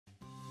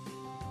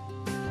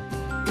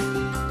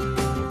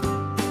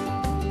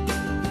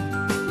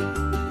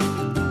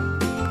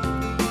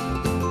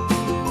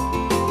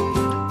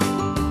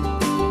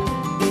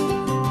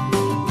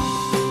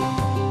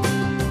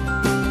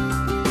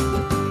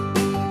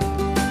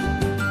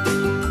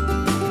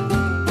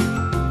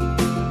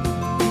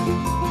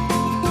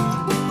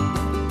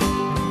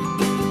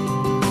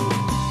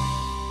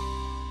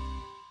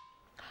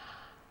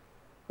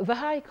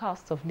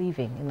cost of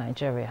living in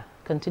Nigeria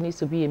continues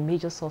to be a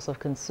major source of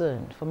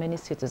concern for many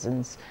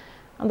citizens,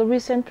 and the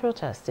recent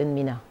protests in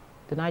Minna,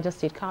 the Niger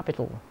State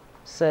capital,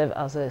 serve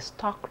as a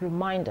stark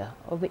reminder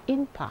of the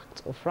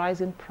impact of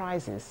rising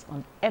prices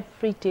on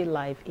everyday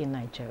life in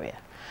Nigeria.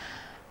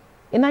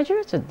 In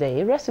Nigeria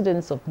today,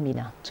 residents of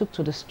Minna took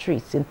to the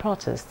streets in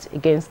protest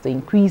against the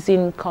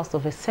increasing cost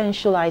of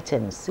essential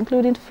items,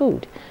 including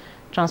food,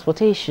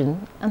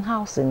 transportation, and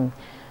housing.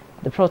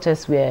 The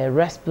protests were a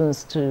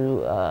response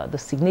to the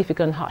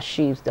significant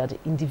hardships that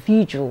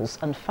individuals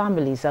and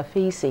families are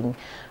facing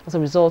as a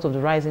result of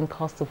the rising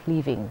cost of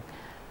living.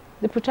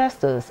 The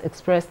protesters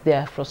expressed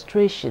their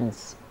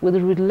frustrations with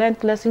the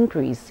relentless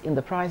increase in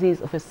the prices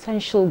of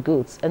essential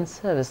goods and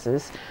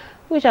services,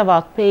 which have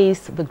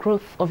outpaced the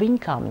growth of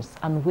incomes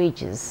and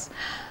wages.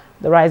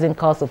 The rising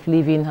cost of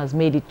living has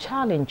made it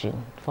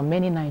challenging for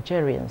many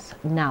Nigerians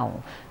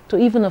now to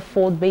even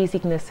afford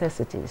basic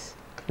necessities,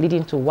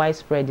 leading to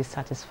widespread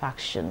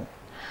dissatisfaction.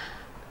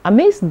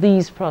 Amidst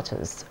these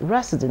protests,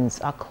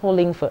 residents are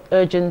calling for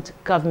urgent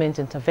government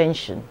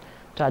intervention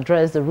to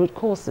address the root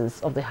causes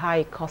of the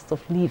high cost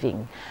of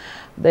living.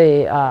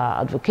 They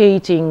are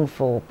advocating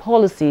for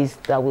policies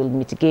that will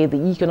mitigate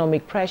the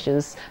economic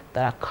pressures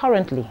that are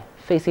currently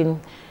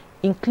facing,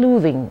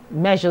 including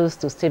measures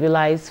to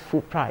stabilize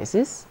food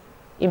prices,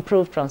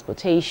 improve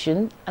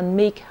transportation, and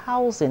make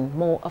housing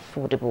more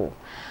affordable.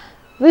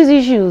 These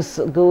issues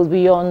go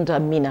beyond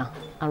Minna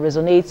and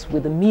resonates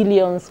with the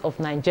millions of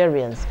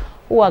Nigerians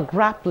who are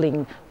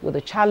grappling with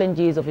the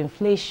challenges of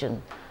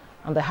inflation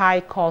and the high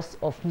cost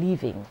of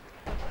living.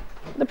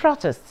 The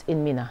protests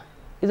in Minna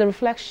is a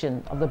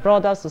reflection of the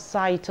broader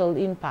societal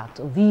impact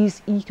of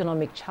these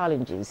economic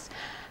challenges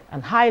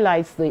and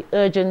highlights the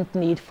urgent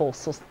need for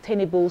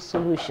sustainable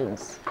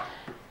solutions.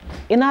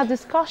 In our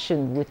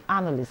discussion with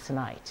analysts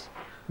tonight,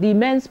 the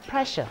immense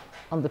pressure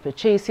on the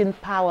purchasing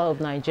power of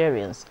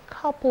Nigerians,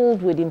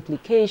 coupled with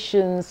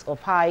implications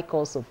of high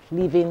cost of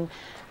living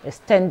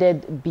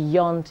extended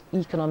beyond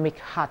economic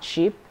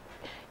hardship,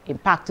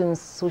 impacting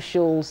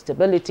social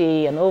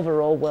stability and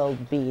overall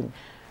well-being,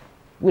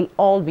 will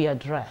all be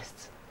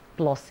addressed,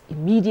 plus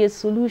immediate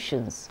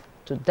solutions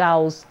to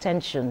douse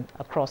tension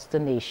across the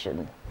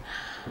nation.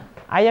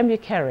 I am your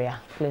carrier,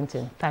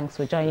 Clinton. Thanks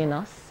for joining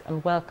us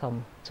and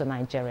welcome to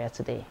Nigeria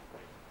Today.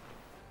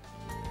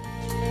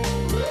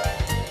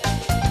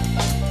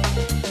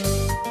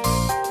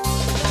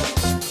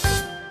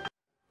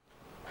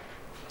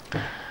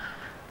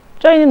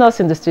 Joining us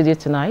in the studio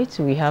tonight,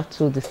 we have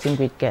two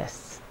distinguished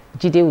guests.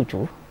 Jide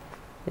Uju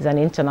is an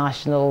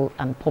international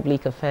and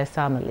public affairs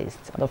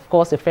analyst, and of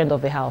course a friend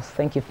of the house.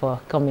 Thank you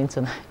for coming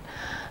tonight,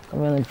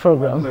 coming on the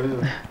program.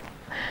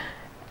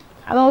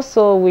 And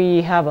also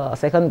we have a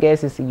second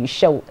guest, is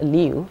Yushau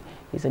Liu.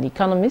 He's an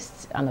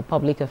economist and a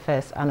public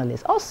affairs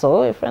analyst,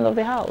 also a friend of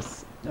the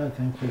house.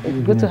 Thank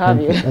you. Good to have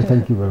you.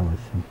 Thank you very much.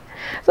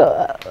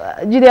 So,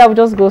 Jide, I will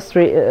just go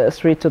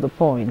straight to the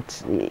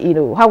point. You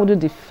know, how would you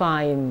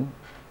define?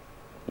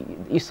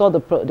 You saw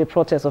the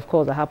protest, of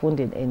course, that happened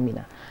in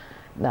Minna.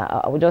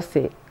 Now, I would just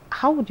say,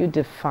 how would you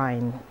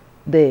define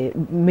the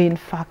main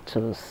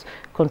factors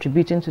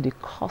contributing to the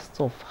cost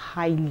of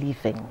high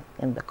living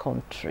in the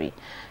country?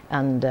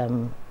 And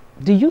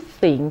do you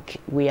think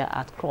we are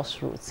at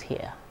crossroads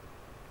here?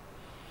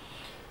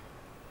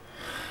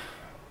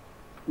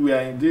 We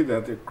are indeed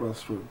at a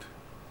crossroad.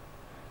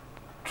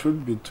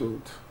 Truth be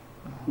told,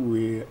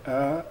 we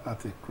are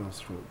at a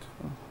crossroad.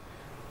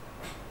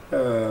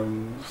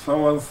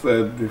 Someone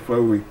said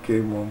before we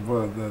came on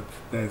board that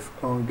there is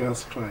hunger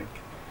strike.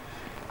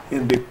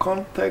 In the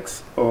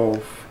context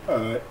of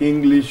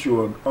English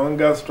word,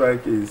 hunger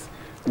strike is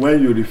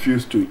when you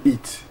refuse to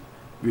eat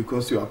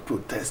because you are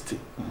protesting.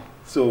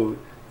 So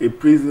a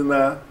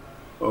prisoner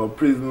or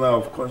prisoner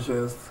of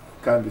conscience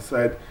can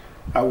decide,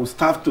 I will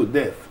starve to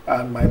death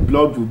and my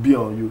blood will be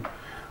on you.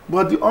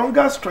 But the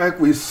hunger strike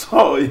we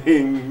saw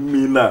in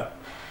Minna,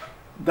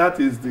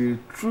 that is the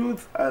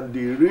truth and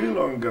the real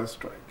hunger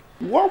strike.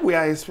 What we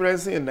are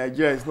experiencing in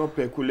Nigeria is not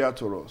peculiar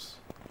to us.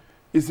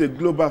 It's a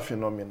global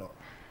phenomenon.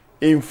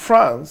 In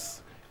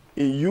France,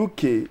 in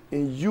UK,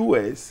 in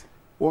US,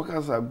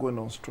 workers are going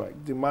on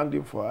strike,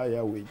 demanding for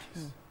higher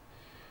wages.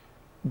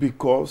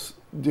 Because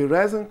the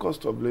rising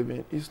cost of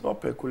living is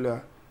not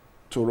peculiar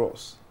to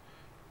us.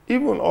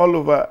 Even all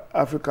over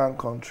African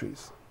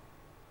countries,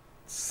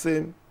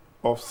 same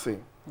of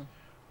same.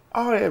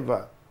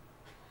 However,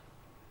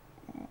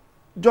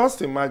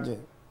 just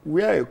imagine,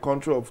 we are a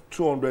country of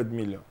 200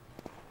 million.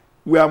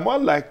 We are more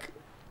like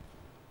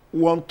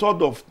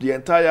 1/3 of the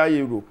entire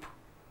Europe.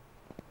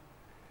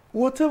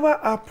 Whatever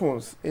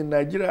happens in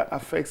Nigeria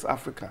affects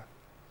Africa.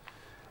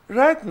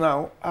 Right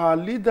now, our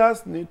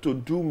leaders need to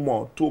do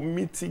more to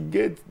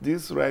mitigate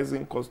this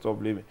rising cost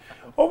of living.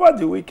 Over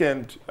the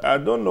weekend, I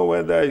don't know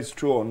whether it's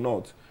true or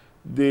not,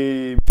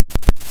 the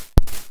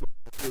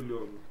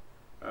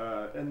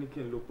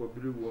Enikin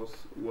Lopobiri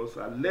was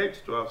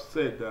alleged to have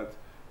said that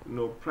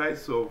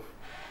price of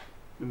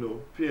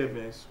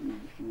PMS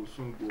will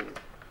soon go up.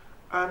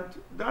 And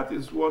that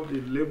is what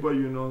the labor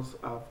unions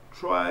have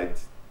tried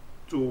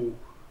to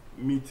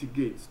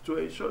mitigate, to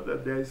ensure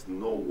that there is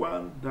no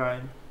one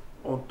dying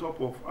on top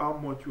of how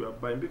much we are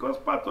buying. Because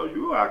part of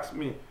you asked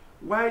me,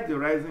 why the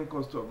rising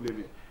cost of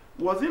living?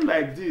 Was it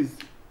like this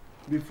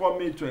before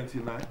May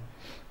 29?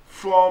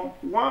 From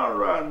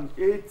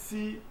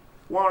 180,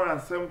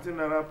 170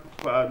 naira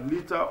per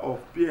liter of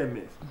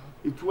PMS,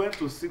 it went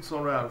to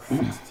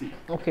 660.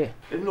 Okay.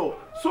 No.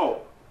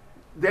 So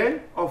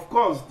then, of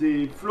course,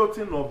 the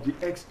floating of the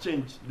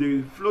exchange,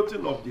 the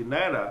floating of the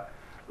naira,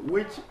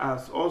 which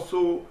has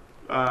also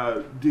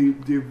how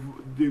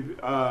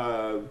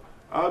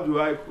do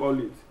I call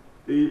it?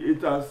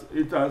 It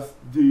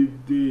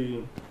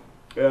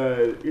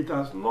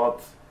has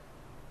not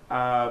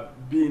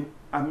been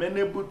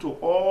amenable to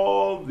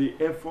all the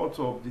efforts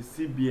of the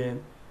CBN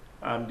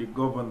and the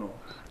governor,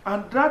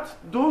 and that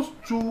those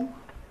two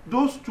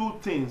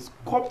things,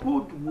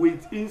 coupled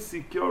with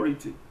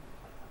insecurity,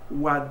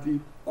 were the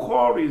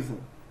core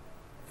reason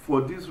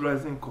for this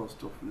rising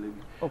cost of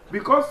living. Okay.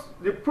 Because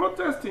the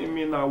protest in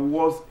Minna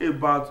was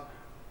about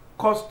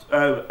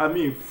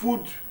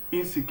food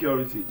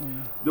insecurity.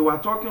 They were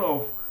talking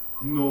of,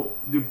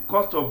 the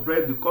cost of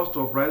bread, the cost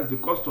of rice, the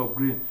cost of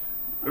grain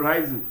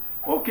rising.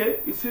 Okay,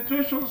 in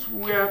situations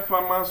where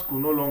farmers could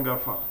no longer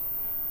farm,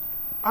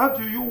 how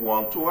do you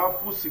want to have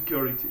food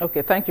security?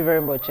 Okay, thank you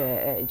very much,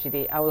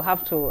 Jide. I will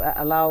have to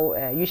allow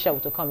Yushau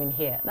to come in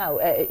here. Now,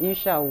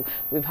 Yushau,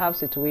 we've had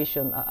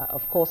situation,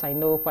 of course, I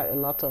know quite a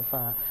lot of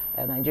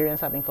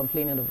Nigerians have been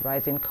complaining of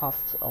rising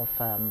costs of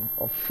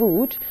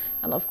food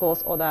and, of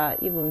course, other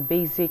even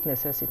basic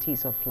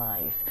necessities of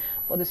life.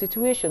 But the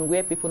situation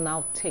where people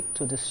now take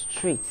to the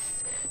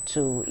streets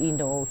to,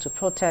 to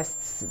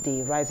protest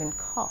the rising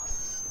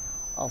costs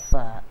of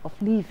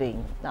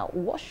living. Now,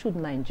 what should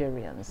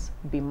Nigerians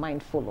be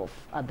mindful of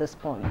at this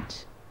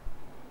point?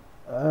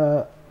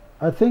 I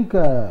think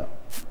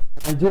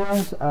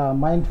Nigerians are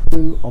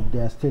mindful of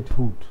their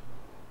statehood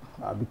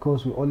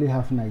because we only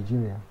have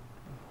Nigeria.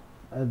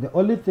 The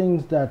only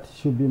things that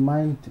should be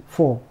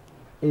mindful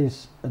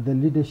is the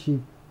leadership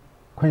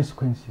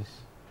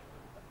consequences.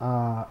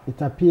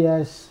 It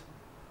appears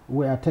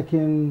we are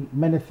taking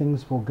many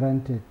things for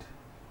granted,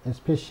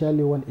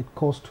 especially when it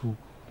comes to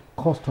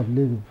cost of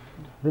living.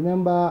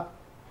 Remember,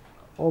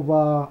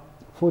 over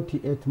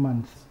 48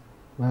 months,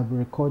 we have been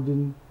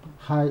recording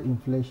high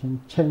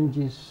inflation,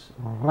 changes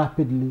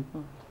rapidly,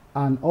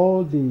 and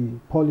all the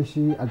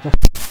policy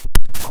adjustments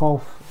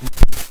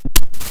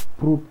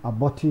prove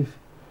abortive.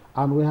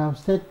 And we have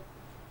said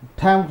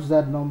times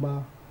that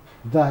number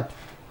that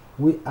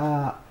we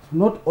are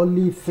not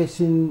only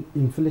facing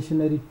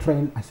inflationary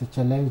trend as a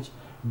challenge,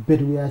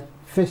 but we are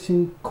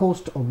facing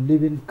cost of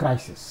living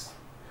crisis.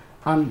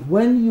 And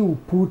when you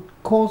put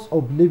cost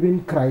of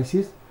living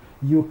crisis,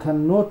 you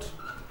cannot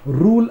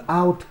rule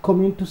out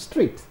coming to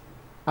street.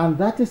 And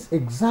that is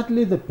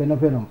exactly the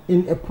phenomenon.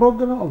 In a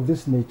program of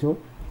this nature,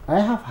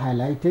 I have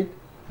highlighted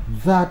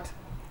that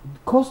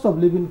cost of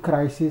living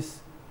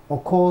crisis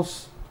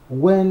occurs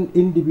when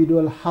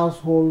individual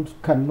households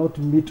cannot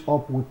meet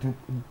up with the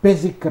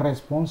basic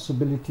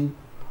responsibility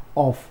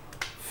of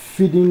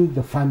feeding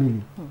the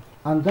family.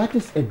 And that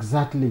is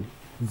exactly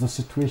the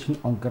situation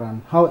on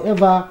ground.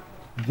 However,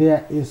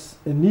 there is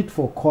a need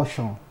for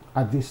caution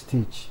at this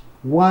stage.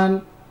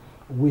 One,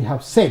 we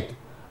have said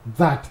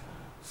that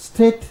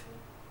state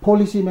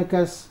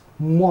policymakers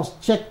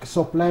must check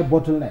supply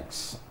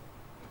bottlenecks.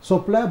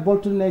 Supply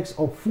bottlenecks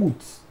of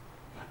foods.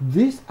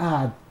 These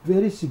are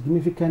very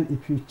significant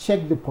if you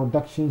check the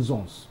production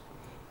zones.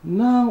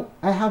 Now,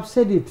 I have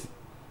said it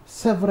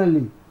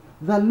severally,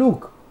 that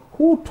look,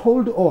 who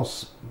told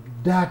us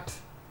that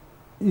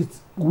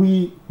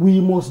we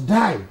must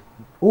die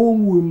or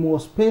we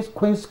must face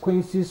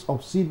consequences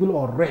of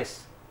civil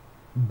arrest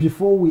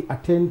before we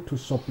attend to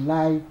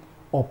supply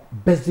of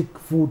basic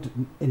food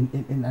in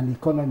an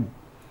economy?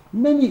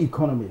 Many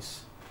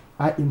economies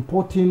are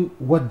importing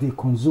what they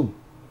consume.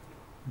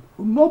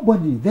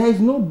 There is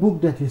no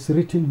book that is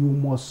written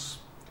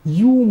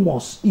you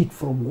must eat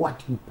from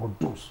what you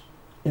produce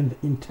in the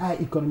entire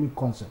economic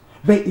concept.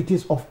 But it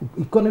is of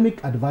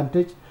economic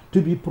advantage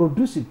to be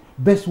producing.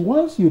 But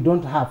once you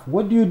don't have,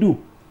 what do?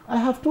 I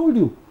have told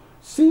you,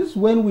 since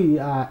when we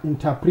are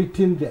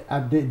interpreting the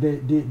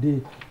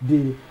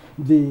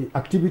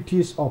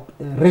activities of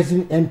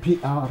raising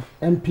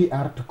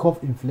MPR to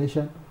curb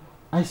inflation,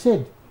 I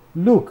said,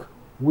 look,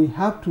 we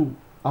have to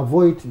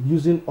avoid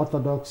using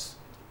orthodox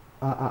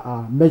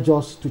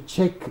measures to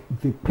check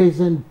the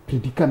present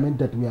predicament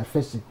that we are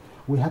facing.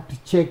 We have to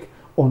check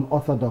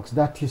unorthodox,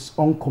 that is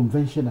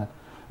unconventional.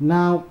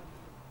 Now,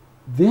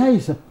 there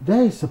is a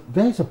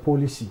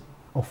policy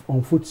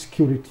on food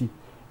security.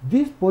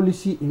 This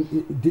policy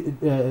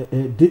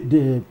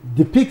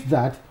depicts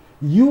that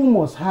you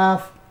must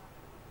have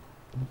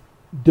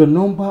the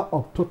number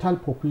of total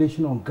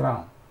population on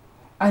ground,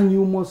 and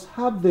you must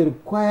have the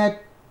required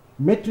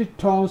metric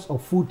tons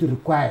of food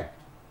required.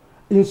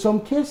 In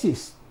some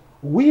cases,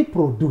 we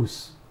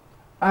produce,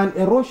 and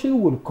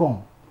erosion will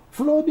come,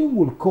 flooding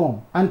will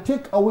come, and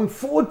take away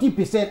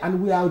 40%,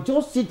 and we are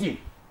just sitting.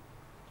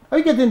 Are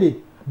you getting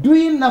it?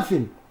 Doing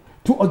nothing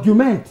to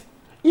augment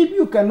If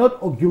you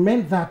cannot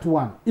augment that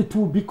one, it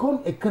will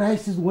become a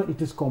crisis when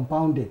it is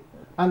compounded.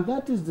 And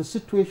that is the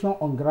situation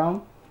on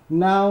ground.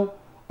 Now,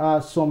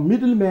 some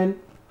middlemen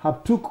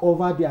have took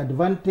over the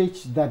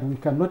advantage that we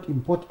cannot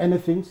import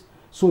anything,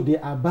 so they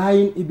are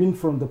buying even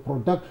from the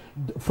product,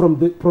 from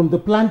the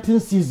planting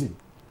season.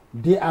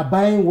 They are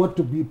buying what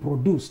to be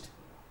produced,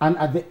 and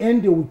at the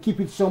end they will keep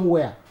it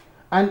somewhere.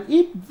 And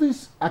if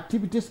these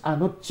activities are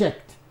not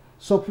checked,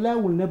 supply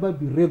will never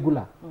be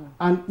regular,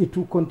 and it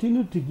will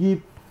continue to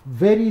give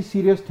very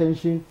serious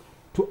tension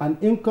to an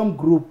income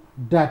group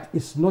that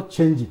is not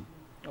changing.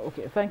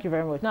 Okay, thank you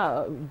very much.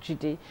 Now,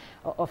 Jide,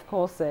 of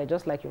course,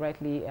 just like you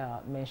rightly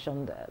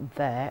mentioned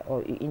there,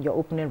 or in your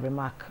opening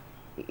remark,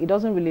 it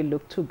doesn't really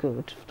look too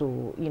good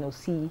to,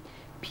 see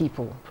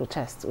people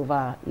protest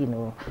over,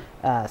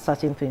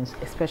 certain things,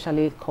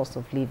 especially cost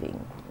of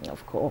living.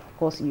 Of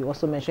course, you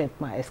also mentioned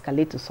it might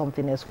escalate to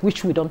something else,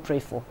 which we don't pray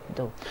for,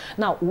 though.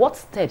 Now, what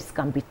steps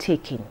can be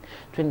taken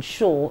to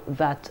ensure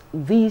that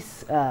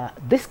this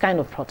kind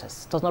of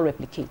protest does not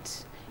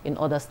replicate in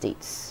other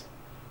states?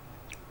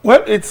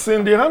 Well, it's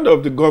in the hand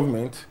of the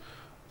government.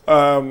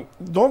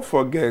 Don't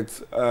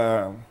forget,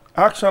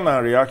 action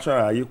and reaction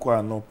are equal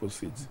and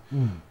opposite.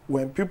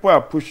 When people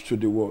are pushed to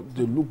the wall,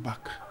 they look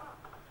back.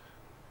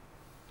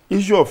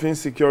 Issue of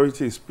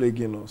insecurity is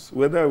plaguing us,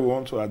 whether we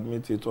want to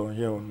admit it on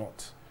here or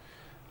not.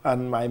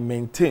 And I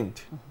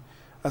maintained,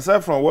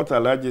 aside from what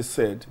Alhaji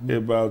said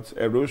about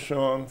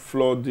erosion,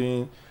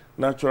 flooding,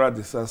 natural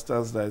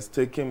disasters that is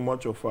taking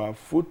much of our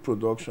food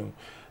production,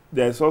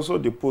 there is also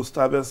the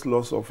post-harvest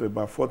loss of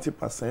about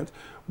 40%.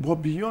 But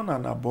beyond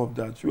and above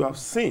that, you have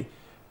seen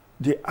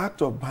the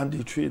act of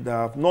banditry that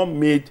have not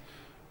made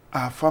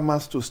our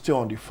farmers to stay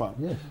on the farm.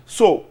 Yes.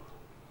 So,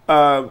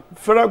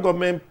 federal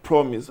government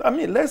promise. I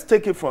mean, let's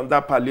take it from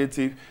that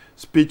palliative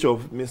speech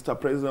of Mr.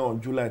 President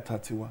on July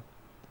 31.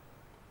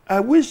 I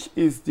wish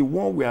it's the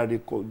one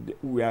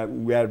we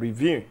are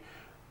reviewing.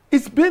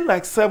 It's been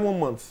like 7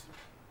 months.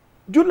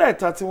 July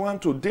 31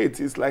 to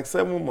date is like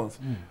 7 months.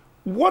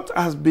 What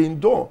has been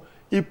done?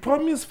 He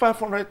promised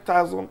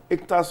 500,000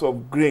 hectares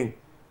of grain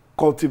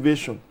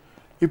cultivation.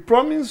 He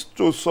promised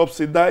to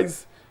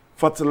subsidize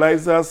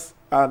fertilizers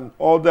and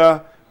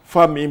other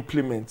farm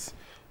implements.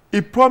 He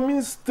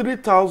promised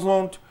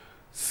 3,000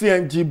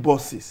 CNG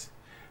buses.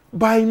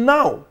 By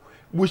now,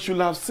 we should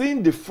have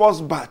seen the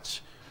first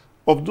batch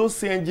of those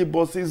CNG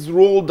buses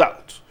rolled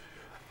out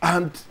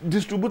and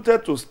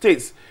distributed to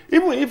states,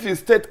 even if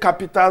it's state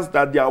capitals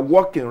that they are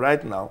working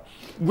right now,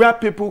 where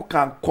people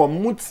can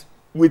commute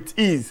with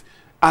ease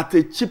at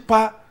a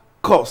cheaper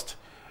cost.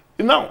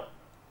 Now,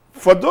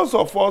 for those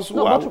of us who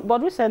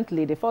but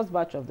recently, the first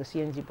batch of the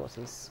CNG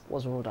buses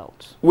was rolled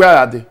out. Where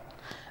are they?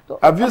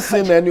 Have you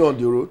seen any on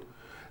the road?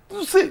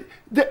 You see,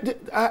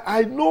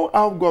 I know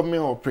how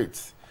government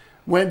operates.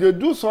 When they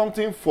do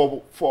something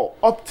for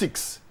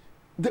optics,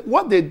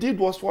 what they did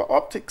was for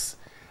optics.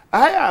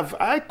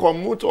 I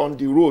commute on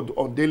the road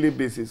on daily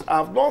basis. I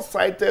have not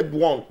cited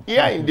one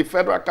here in the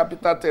Federal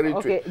Capital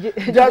Territory.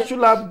 Okay. There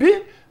should have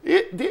been,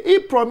 he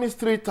promised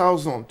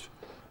 3,000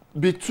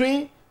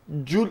 between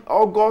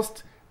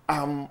August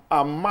and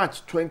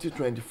March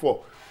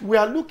 2024. We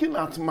are looking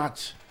at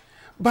March.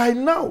 By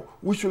now,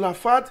 we should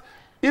have had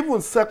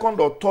even second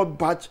or third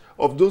batch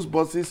of those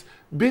buses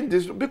being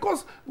distributed.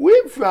 Because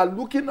if you are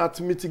looking at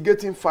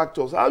mitigating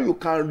factors, how you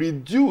can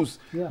reduce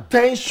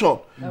tension.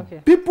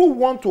 Okay. People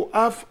want to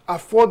have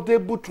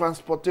affordable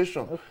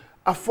transportation,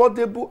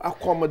 affordable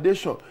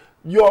accommodation.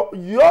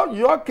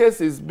 Your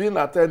case is being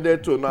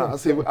attended to now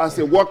as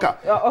a worker.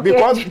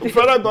 Because the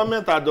federal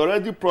government had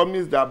already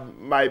promised that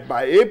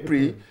by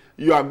April,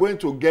 you are going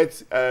to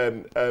get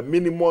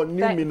minimum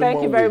wage.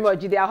 Thank you very much,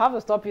 Jide. I'll have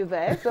to stop you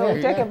there. So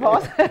we'll take a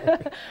pause.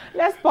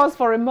 Let's pause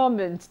for a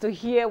moment to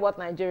hear what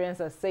Nigerians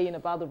are saying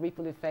about the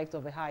ripple effect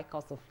of the high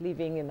cost of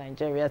living in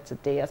Nigeria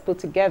today, as put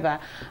together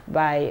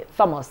by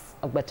Thomas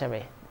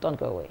Ogbetere. Don't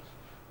go away.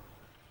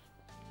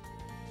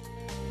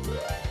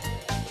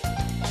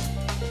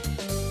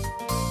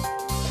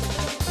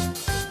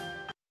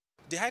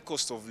 The high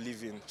cost of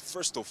living,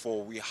 first of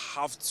all, we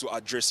have to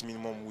address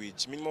minimum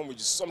wage. Minimum wage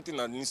is something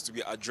that needs to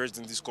be addressed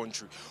in this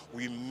country.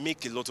 We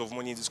make a lot of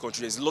money in this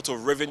country. There's a lot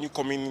of revenue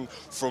coming in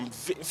from,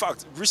 in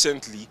fact,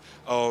 recently,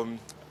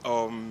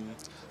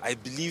 I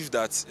believe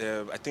that,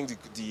 I think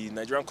the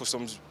Nigerian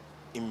customs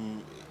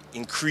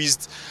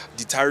increased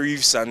the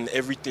tariffs and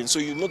everything. So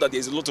you know that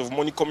there's a lot of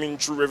money coming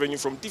through revenue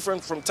from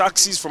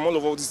taxes, from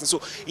all these things.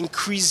 So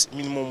increase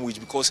minimum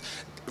wage, because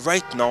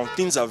right now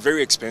things are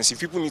very expensive.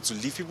 People need to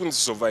live, people need to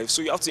survive.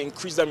 So you have to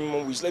increase that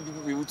minimum wage. Let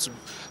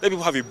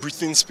people have a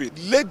breathing space.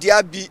 Let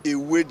there be a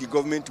way the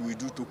government will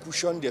do to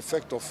cushion the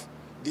effect of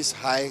this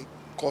high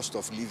cost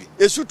of living.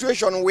 A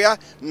situation where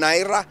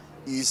Naira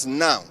is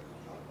now,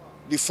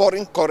 the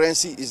foreign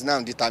currency is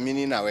now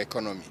determining our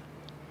economy.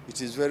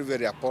 It is very,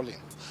 very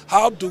appalling.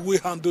 How do we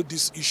handle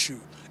this issue?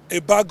 A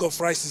bag of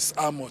rice is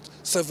how much?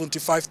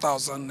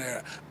 75,000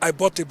 naira. I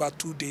bought about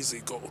 2 days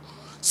ago.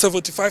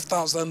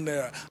 75,000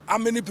 naira. How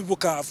many people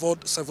can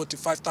afford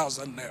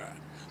 75,000 naira?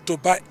 to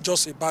buy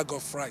just a bag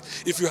of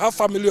rice. If you have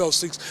family of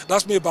 6,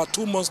 that's maybe about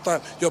 2 months'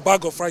 time, your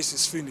bag of rice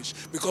is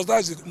finished, because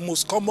that's the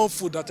most common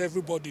food that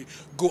everybody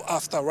go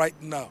after right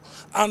now.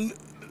 And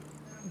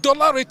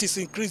dollar rate is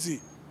increasing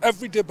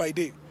every day by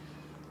day.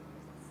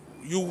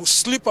 You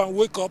sleep and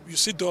wake up, you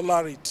see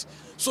dollar rate.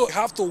 So you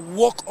have to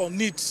work on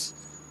it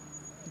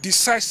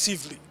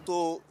decisively.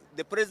 So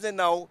the president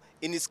now,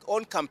 in his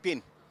own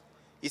campaign,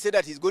 he said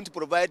that he's going to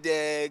provide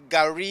the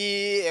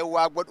gari,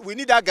 but we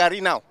need that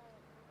gari now.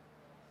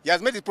 He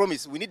has made a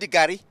promise. We need the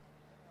gari,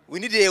 we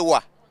need the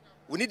ewa,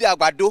 we need the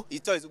agbado.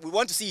 We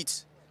want to see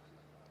it.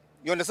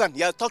 You understand?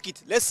 He has talked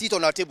it. Let's see it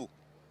on our table.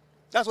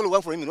 That's what we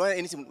want from him. We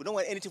don't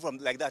want anything from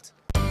like that.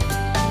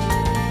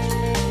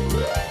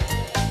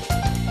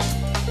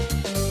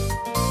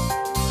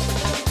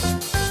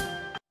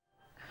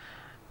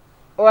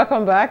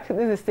 Welcome back.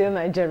 This is still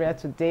Nigeria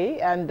Today,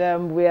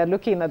 and we are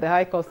looking at the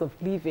high cost of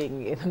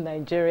living in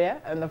Nigeria.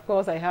 And of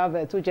course, I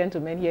have 2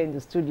 gentlemen here in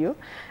the studio.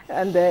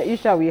 And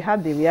Isha, we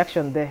had the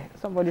reaction there.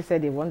 Somebody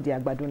said they want the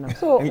agbado now.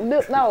 So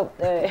look now,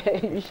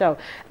 Isha,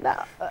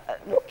 now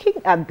looking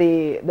at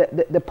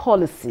the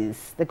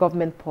policies, the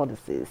government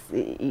policies,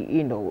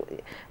 you know,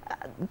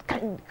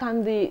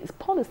 can the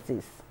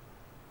policies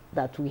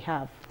that we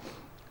have,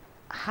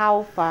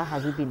 how far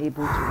has it been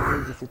able to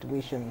manage the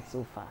situation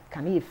so far?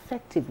 Can it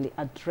effectively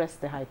address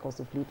the high cost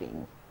of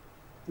living?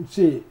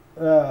 See,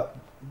 the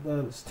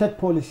state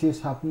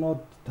policies have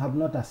not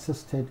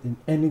assisted in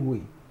any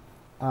way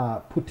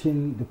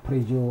putting the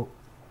pressure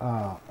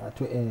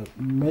to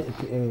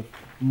a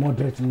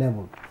moderate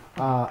level.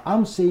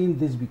 I'm saying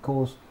this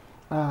because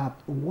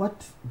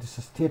what the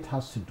state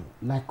has to do,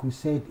 like we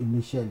said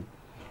initially,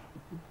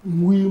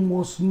 we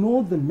must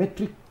know the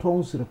metric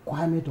tons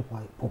requirement of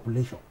our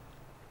population.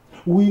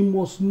 We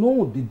must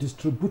know the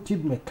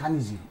distributive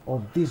mechanism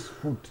of these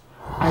food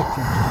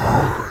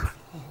items.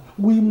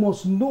 We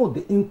must know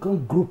the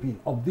income grouping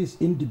of these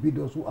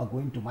individuals who are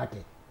going to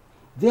market.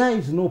 There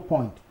is no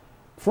point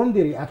from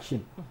the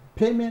reaction.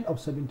 Payment of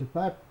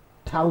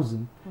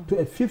 75,000 to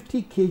a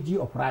 50 kg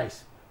of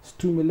rice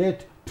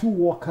stimulate 2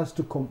 workers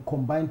to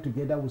combine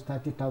together with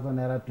 30,000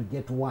 naira to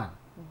get 1.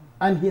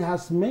 And he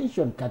has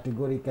mentioned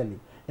categorically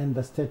in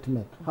the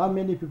statement how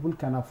many people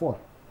can afford.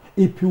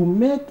 If you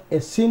make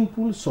a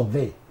simple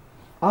survey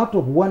out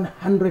of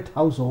 100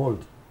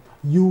 households,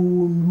 you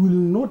will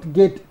not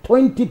get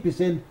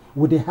 20%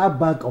 with a half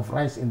bag of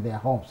rice in their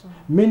homes,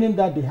 meaning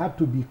that they have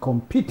to be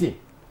competing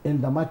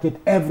in the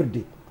market every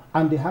day,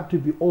 and they have to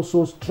be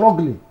also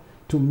struggling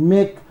to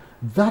make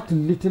that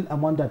little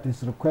amount that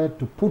is required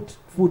to put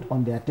food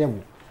on their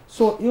table.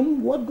 So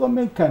in what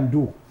government can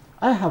do,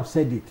 I have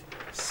said it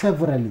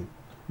severally.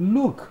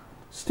 Look,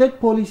 state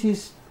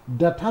policies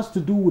that has to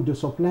do with the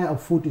supply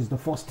of food is the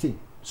first thing.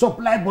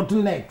 Supply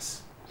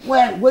bottlenecks.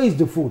 Where is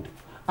the food?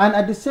 And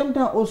at the same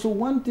time, also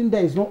one thing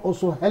that is not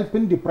also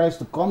helping the price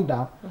to come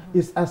down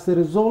is as a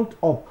result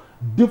of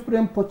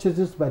different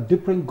purchases by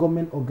different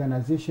government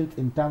organizations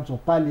in terms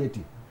of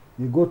palliative.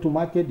 You go to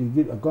market, you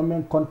give a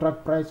government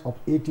contract price of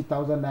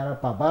 80,000 naira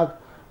per bag,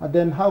 and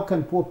then how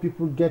can poor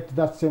people get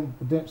that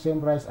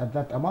same rice at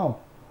that amount?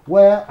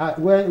 Where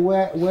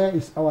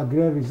is our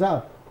grain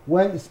reserve?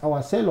 Where is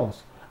our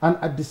sellers? And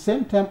at the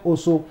same time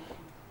also,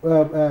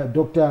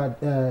 Dr.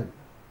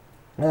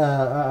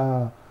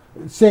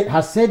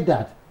 has said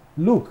that,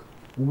 look,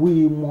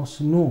 we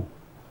must know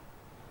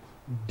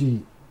the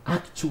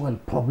actual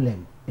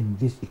problem in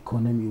this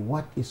economy,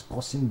 what is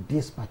causing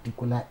this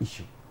particular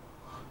issue.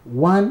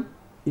 One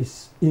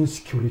is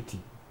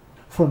insecurity.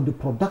 From the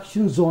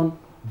production zone,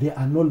 they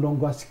are no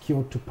longer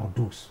secure to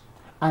produce.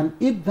 And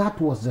if that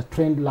was the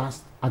trend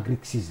last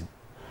agric season,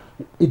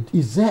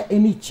 is there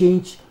any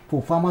change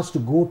for farmers to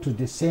go to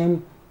the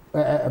same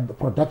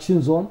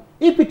production zone?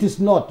 If it is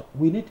not,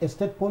 we need a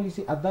state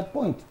policy at that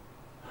point.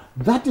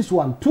 That is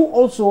one. 2,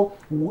 also,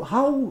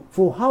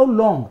 for how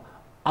long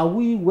are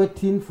we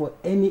waiting for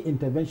any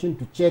intervention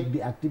to check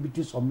the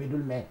activities of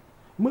middlemen?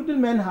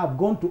 Middlemen have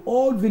gone to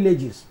all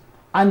villages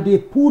and they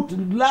put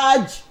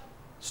large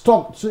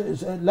stores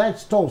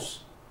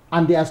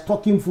and they are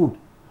stocking food.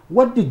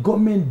 What did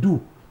government do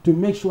to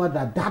make sure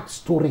that that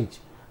storage,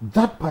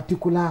 that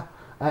particular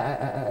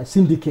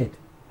syndicate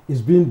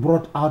is being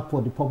brought out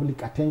for the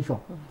public attention?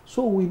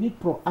 So we need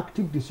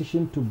proactive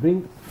decision to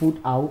bring food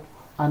out,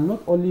 and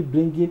not only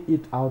bringing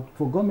it out,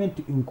 for government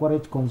to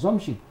encourage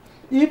consumption.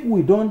 If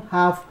we don't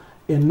have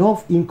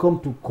enough income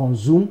to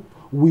consume,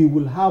 we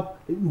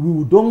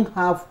don't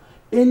have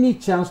any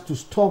chance to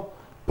stop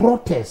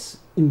protests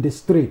in the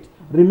street.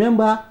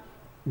 Remember,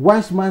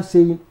 wise man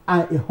saying,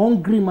 a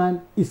hungry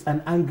man is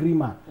an angry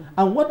man.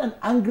 And what an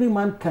angry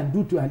man can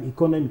do to an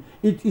economy,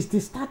 it is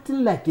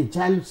starting like a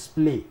child's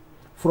play.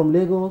 From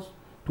Lagos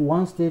to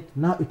one state,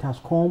 now it has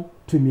come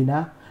to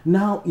Mina.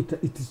 Now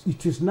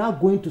it is now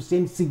going to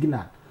send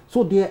signal.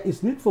 So there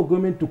is need for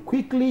government to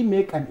quickly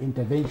make an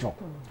intervention.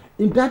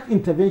 In that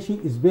intervention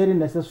is very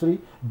necessary,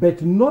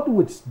 but not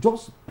with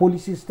just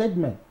policy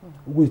statement,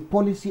 with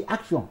policy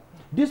action.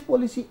 This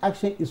policy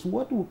action is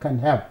what we can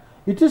have.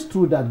 It is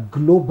true that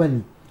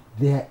globally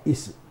there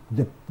is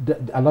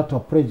a lot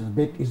of pressure,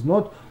 but it's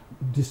not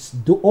this.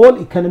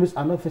 All economies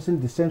are not facing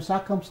the same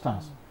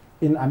circumstance.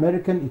 In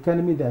American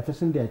economy, they are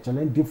facing their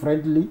challenge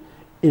differently.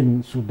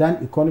 In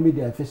Sudan economy,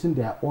 they are facing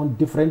their own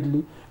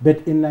differently.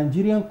 But in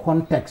Nigerian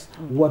context,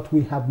 what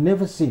we have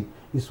never seen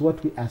is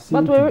what we are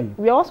seeing today. But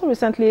we also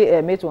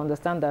recently made to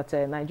understand that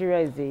Nigeria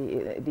is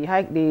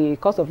the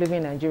cost of living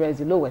in Nigeria is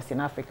the lowest in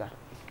Africa.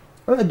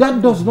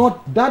 That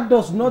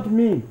does not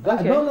mean that,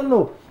 okay.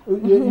 No.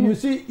 You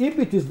see, if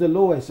it is the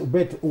lowest,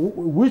 but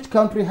which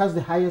country has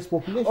the highest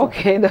population?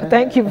 Okay, no,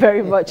 thank you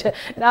very much.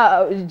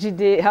 Now,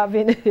 Jide,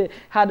 having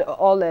had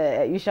all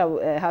you shall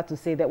have to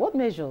say that, what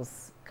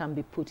measures can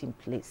be put in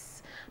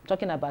place? I'm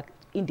talking about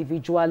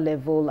individual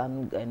level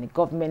and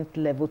government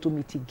level to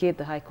mitigate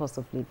the high cost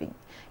of living,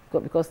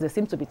 because there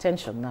seems to be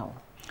tension now.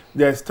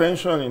 There's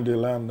tension in the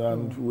land,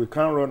 and we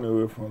can't run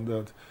away from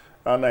that.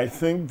 And I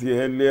think the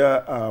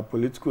earlier our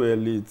political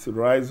elites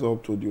rise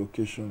up to the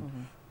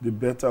occasion, the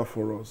better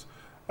for us.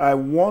 I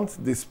want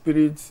the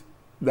spirit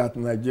that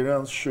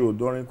Nigerians showed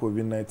during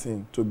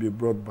COVID-19 to be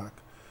brought back.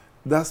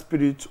 That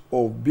spirit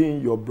of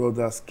being your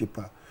brother's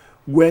keeper.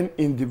 When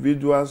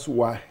individuals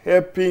were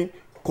helping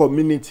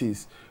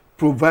communities,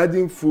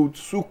 providing food,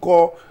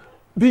 succor,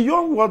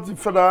 beyond what the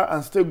federal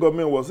and state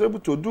government was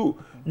able to do.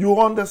 You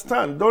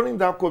understand, during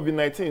that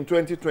COVID-19 in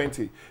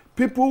 2020,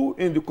 people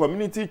in the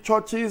community,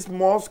 churches,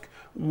 mosques,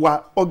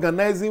 were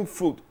organizing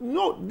food.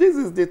 No, this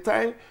is the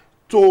time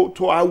to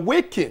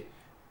awaken.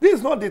 This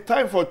is not the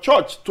time for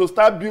church to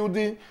start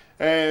building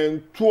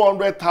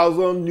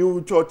 200,000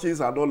 new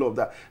churches and all of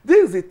that.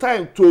 This is the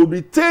time to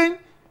retain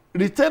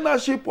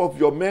retainership of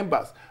your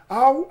members.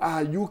 How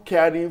are you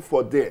caring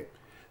for them?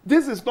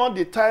 This is not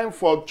the time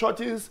for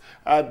churches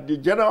and the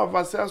general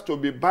overseers to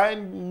be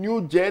buying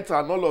new jets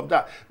and all of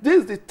that.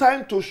 This is the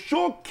time to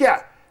show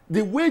care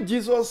the way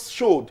Jesus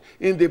showed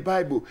in the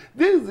Bible.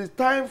 This is the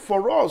time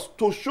for us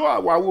to show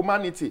our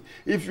humanity.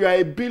 If you are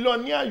a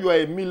billionaire, you are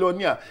a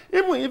millionaire.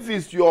 Even if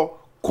it's your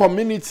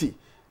community,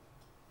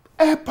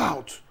 help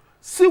out.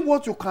 See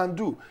what you can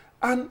do.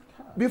 And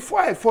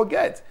before I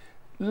forget,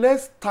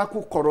 let's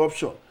tackle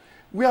corruption.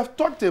 We have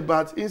talked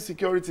about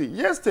insecurity.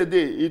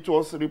 Yesterday, it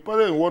was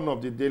reported in one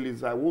of the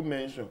dailies I won't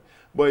mention,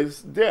 but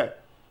it's there,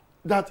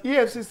 that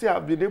EFCC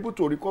have been able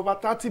to recover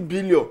 30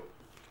 billion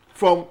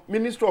from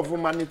Ministry of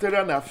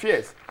Humanitarian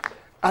Affairs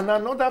and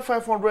another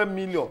 500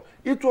 million.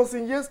 It was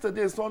in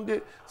yesterday's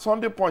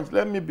Sunday Punch.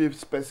 Let me be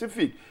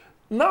specific.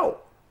 Now,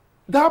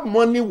 that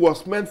money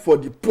was meant for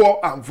the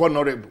poor and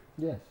vulnerable.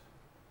 Yes.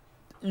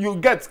 You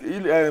get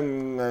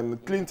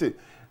Clinton.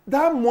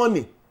 That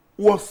money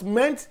was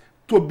meant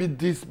to be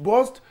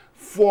disbursed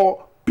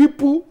for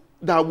people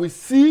that we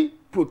see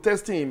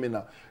protesting in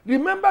Mina.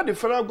 Remember, the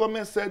federal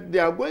government said they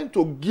are going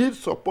to give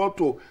support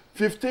to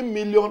 15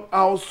 million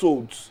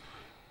households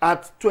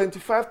at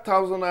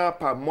 25,000 naira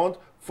per month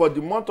for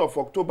the month of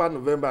October,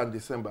 November, and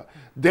December.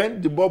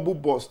 Then the bubble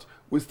burst.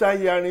 We start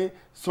hearing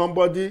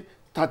somebody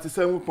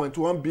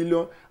 37.1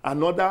 billion,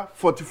 another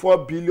 44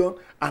 billion,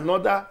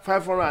 another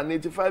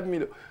 585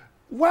 million.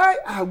 Why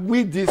are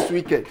we this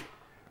wicked?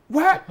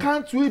 Why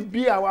can't we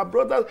be our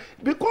brothers?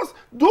 Because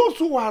those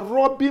who are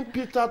robbing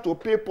Peter to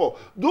pay Paul,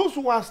 those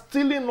who are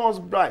stealing us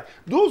bride,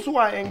 those who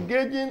are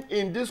engaging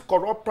in these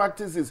corrupt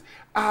practices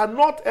are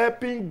not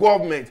helping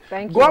government.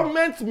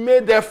 Government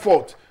made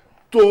effort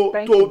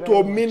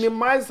to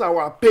minimize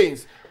our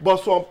pains, but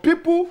some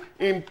people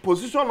in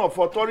position of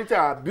authority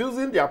are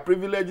abusing their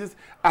privileges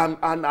and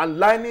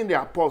aligning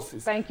their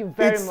purses. Thank you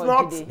very much,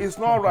 Jide. It's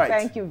not right.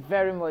 Thank you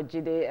very much,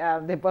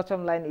 Jide. The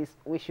bottom line is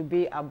we should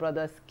be our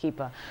brother's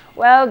keeper.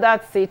 Well,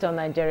 that's it on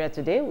Nigeria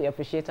Today. We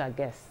appreciate our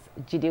guests,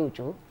 Jide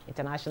Uju,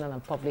 International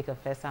and Public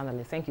Affairs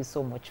Analyst. Thank you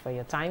so much for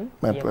your time,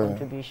 your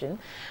contribution.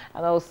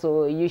 And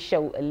also,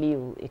 Yushau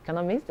Aliu,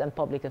 Economist and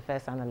Public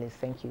Affairs Analyst.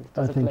 Thank you. It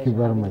was a thank you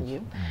very much.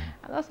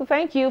 And also,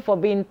 thank you for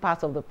being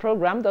part of the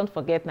program. Don't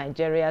forget,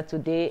 Nigeria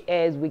Today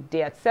airs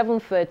weekday at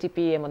 7:30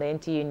 p.m. on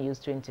NTA News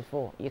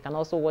 24. You can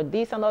also watch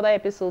these and other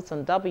episodes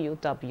on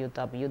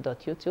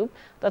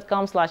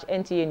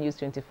www.youtube.com/NTA News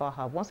 24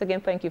 Hub. Once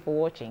again, thank you for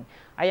watching.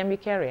 I am your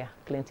carrier,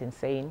 Clinton,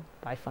 saying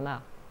bye for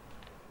now.